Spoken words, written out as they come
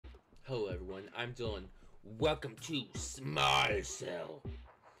Hello everyone, I'm Dylan. Welcome to Small Cell.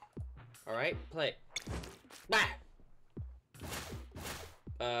 Alright, play. Bah!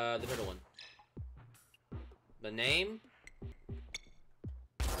 The middle one. The name?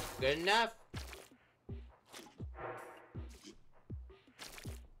 Good enough.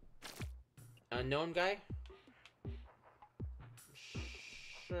 Unknown guy?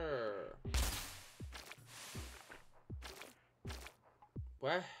 Sure.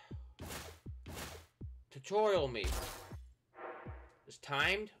 What? Tutorial me. It's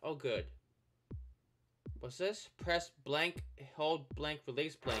timed? Oh, good. What's this? Press blank, hold blank,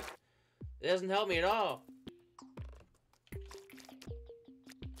 release blank. It doesn't help me at all.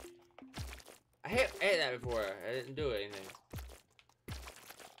 I hit that before. I didn't do anything.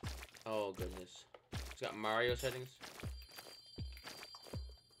 Oh, goodness. It's got Mario settings.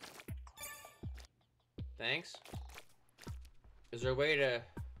 Thanks. Is there a way to...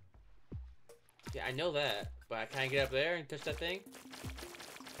 Yeah, I know that, but can I get up there and touch that thing?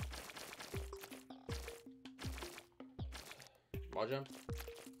 Wall jump.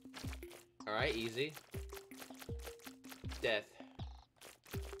 Alright, easy. Death.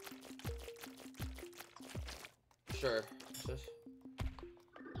 Sure. What's this?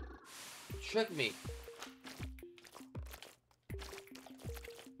 Trick me.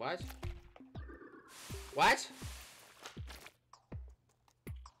 What? What?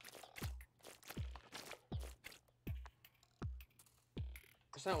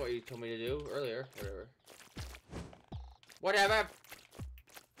 That's not what you told me to do earlier. Whatever. Whatever.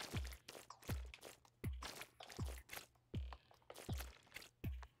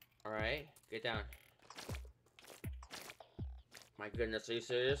 Alright, get down. My goodness, are you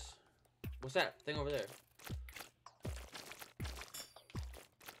serious? What's that thing over there?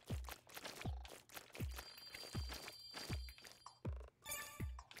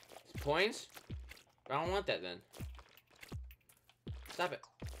 It's points? I don't want that then. Stop it.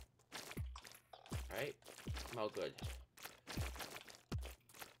 Alright. I'm all good.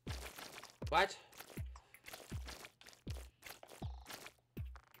 What?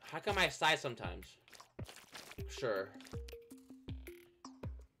 How come I sigh sometimes? Sure.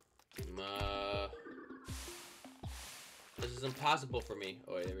 This is impossible for me.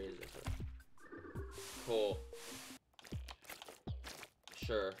 Oh, wait, there it is. Cool.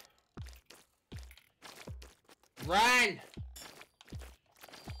 Sure. Run!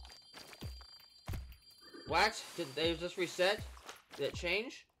 What? Did they just reset? Did it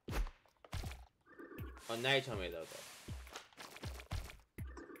change? Oh, now you tell me though.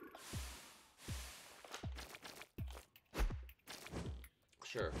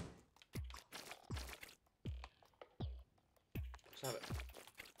 Sure. Stop it.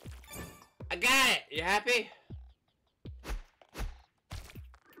 I got it! You happy?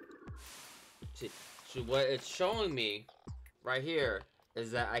 See, so what it's showing me right here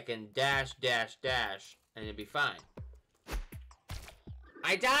is that I can dash, dash, dash, and it'll be fine.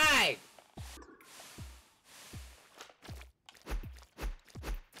 I died!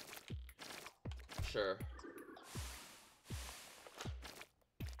 Sure.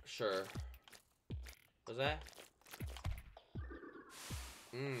 Sure. What's that?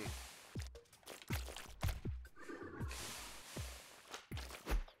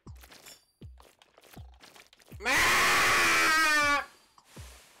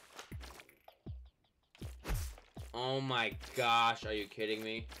 Oh my gosh, are you kidding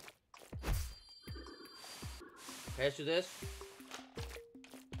me? Okay, let's do this.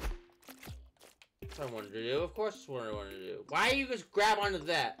 That's what I wanted to do. Of course that's what I wanted to do. Why do you just grab onto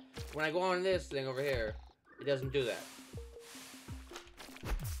that? When I go on this thing over here, it doesn't do that.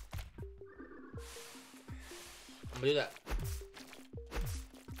 I'm gonna do that.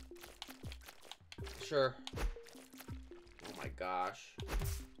 Sure. Oh my gosh.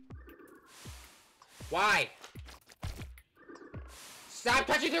 Why? Stop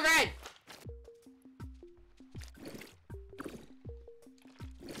touching the red!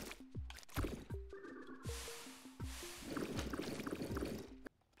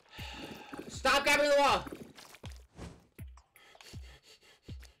 Stop grabbing the wall!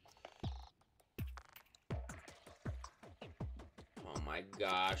 Oh my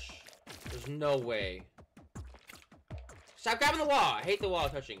gosh. There's no way. Stop grabbing the wall! I hate the wall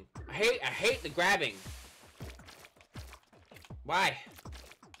touching. I hate the grabbing. Why?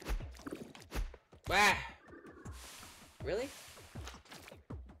 Why? Really?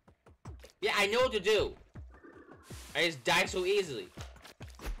 Yeah, I know what to do. I just die so easily.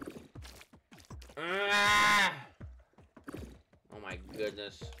 Ah! Oh my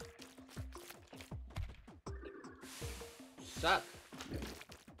goodness. Suck.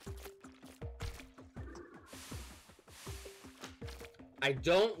 I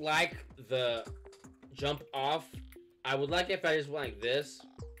don't like the jump off. I would like if I just went like this.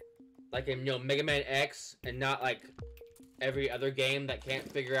 Like in, Megaman X, and not like every other game that can't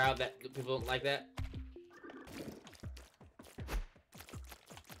figure out that people don't like that.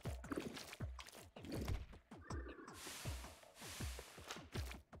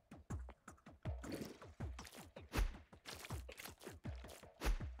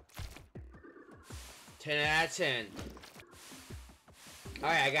 Ten out of 10.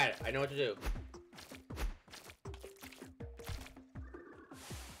 Alright, I got it. I know what to do.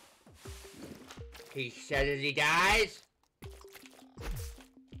 He said as he dies.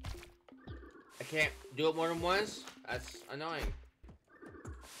 I can't do it more than once. That's annoying.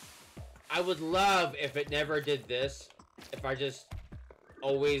 I would love if it never did this. If I just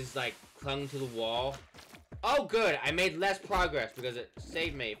always, like, clung to the wall. Oh, good. I made less progress because it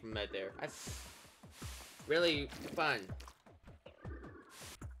saved me from right there. That's really fun.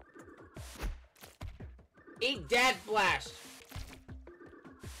 Eat Death Blast!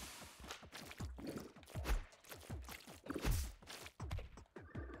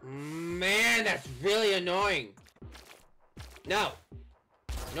 Man, that's really annoying. No.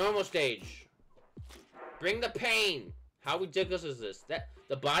 Normal stage. Bring the pain. How ridiculous is this?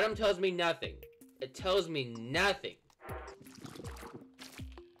 The bottom tells me nothing. It tells me nothing.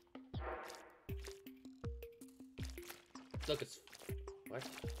 Look, it's... What?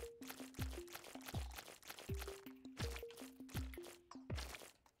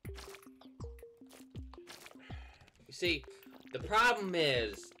 You see, the problem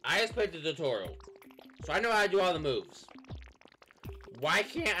is, I just played the tutorial, so I know how to do all the moves. Why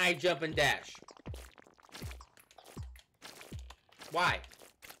can't I jump and dash? Why?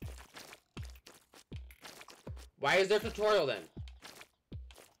 Why is there a tutorial then?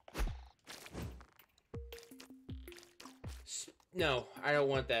 No, I don't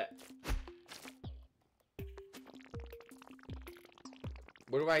want that.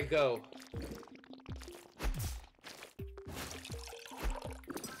 Where do I go?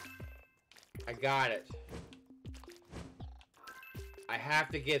 I got it. I have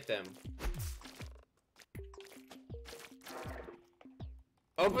to get them.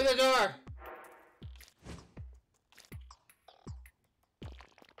 Open the door!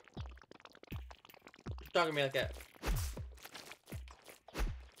 You're talking to me like that.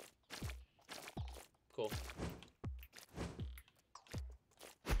 Cool.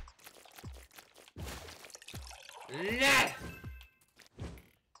 Nah!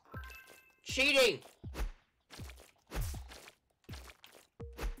 Cheating!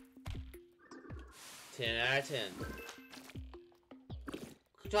 Ten out of 10.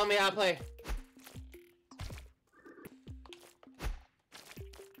 Tell me how to play.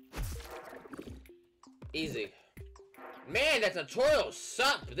 Easy. Man, that tutorial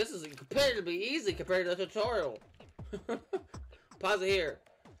sucked. This is comparatively easy compared to the tutorial. Pause it here.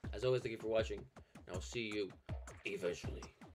 As always, thank you for watching. And I'll see you eventually.